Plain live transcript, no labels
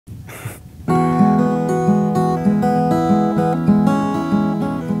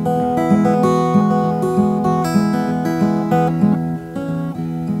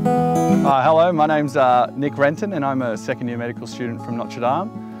my name's Nick Renton and I'm a second year medical student from Notre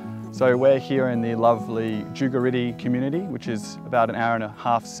Dame. So we're here in the lovely Jugariti community, which is about an hour and a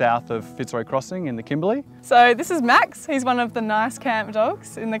half south of Fitzroy Crossing in the Kimberley. So this is Max. He's one of the nice camp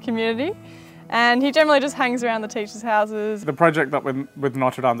dogs in the community, and he generally just hangs around the teachers' houses. The project that with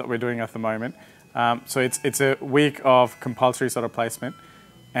Notre Dame that we're doing at the moment, so it's a week of compulsory sort of placement,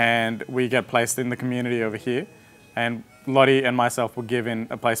 and we get placed in the community over here, and Lottie and myself were given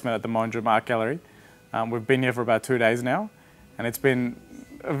a placement at the Mondrum Art Gallery. We've been here for about 2 days now, and it's been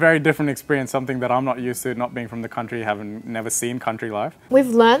a very different experience, something that I'm not used to, not being from the country, having never seen country life. We've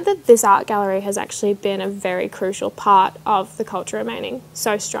learned that this art gallery has actually been a very crucial part of the culture remaining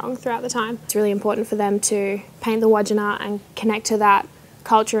so strong throughout the time. It's really important for them to paint the Wodgina and connect to that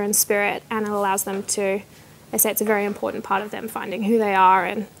culture and spirit, and it allows them to, I say it's a very important part of them finding who they are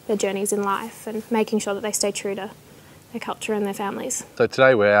and their journeys in life and making sure that they stay true to their culture and their families. So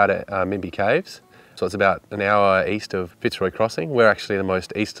today we're out at Mimby Caves. So it's about an hour east of Fitzroy Crossing. We're actually the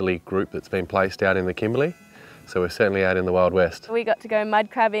most easterly group that's been placed out in the Kimberley. So we're certainly out in the Wild West. We got to go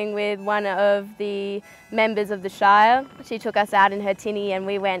mud crabbing with one of the members of the Shire. She took us out in her tinny and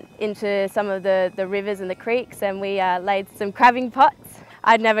we went into some of the rivers and the creeks, and we laid some crabbing pots.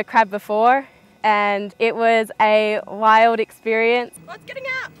 I'd never crabbed before, and it was a wild experience. Oh, it's getting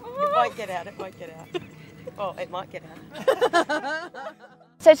out! Oh. It might get out, it might get out. Oh, it might get out.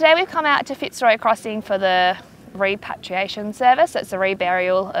 So today we've come out to Fitzroy Crossing for the repatriation service. It's the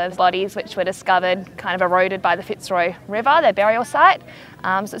reburial of bodies which were discovered kind of eroded by the Fitzroy River, their burial site.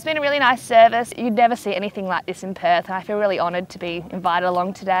 So it's been a really nice service. You'd never see anything like this in Perth, and I feel really honoured to be invited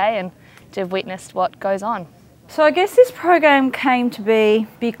along today and to have witnessed what goes on. So I guess this program came to be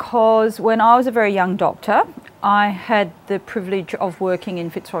because when I was a very young doctor, I had the privilege of working in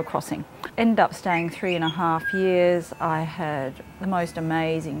Fitzroy Crossing. Ended up staying 3.5 years. I had the most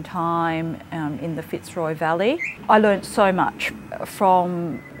amazing time in the Fitzroy Valley. I learnt so much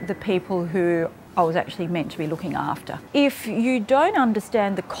from the people who I was actually meant to be looking after. If you don't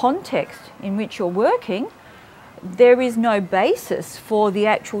understand the context in which you're working, there is no basis for the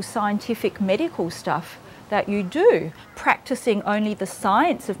actual scientific medical stuff that you do, practicing only the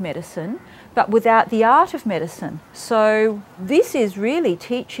science of medicine but without the art of medicine. So this is really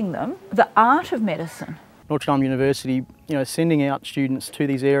teaching them the art of medicine. Notre Dame University, sending out students to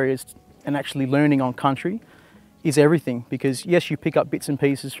these areas and actually learning on country is everything, because yes, you pick up bits and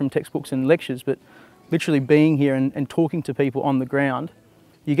pieces from textbooks and lectures, but literally being here and talking to people on the ground,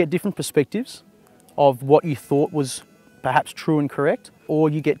 you get different perspectives of what you thought was perhaps true and correct, or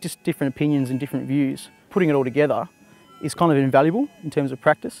you get just different opinions and different views. Putting it all together is kind of invaluable in terms of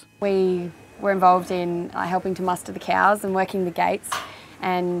practice. We were involved in helping to muster the cows and working the gates,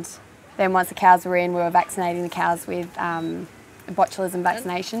 and then once the cows were in, we were vaccinating the cows with botulism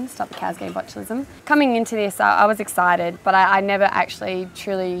vaccination, stop the cows getting botulism. Coming into this, I was excited, but I never actually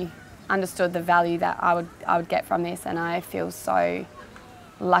truly understood the value that I would get from this, and I feel so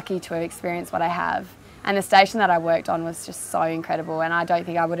lucky to have experienced what I have. And the station that I worked on was just so incredible, and I don't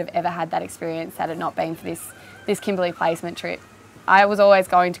think I would have ever had that experience had it not been for this Kimberley placement trip. I was always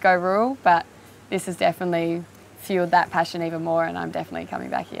going to go rural, but this has definitely fueled that passion even more, and I'm definitely coming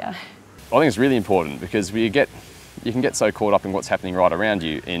back here. I think it's really important because you can get so caught up in what's happening right around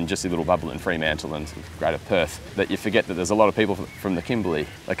you in just a little bubble in Fremantle and Greater Perth that you forget that there's a lot of people from the Kimberley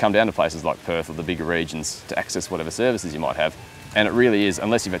that come down to places like Perth or the bigger regions to access whatever services you might have. And it really is,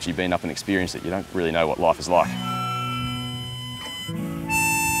 unless you've actually been up and experienced it, you don't really know what life is like.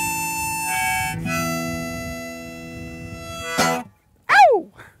 Ow!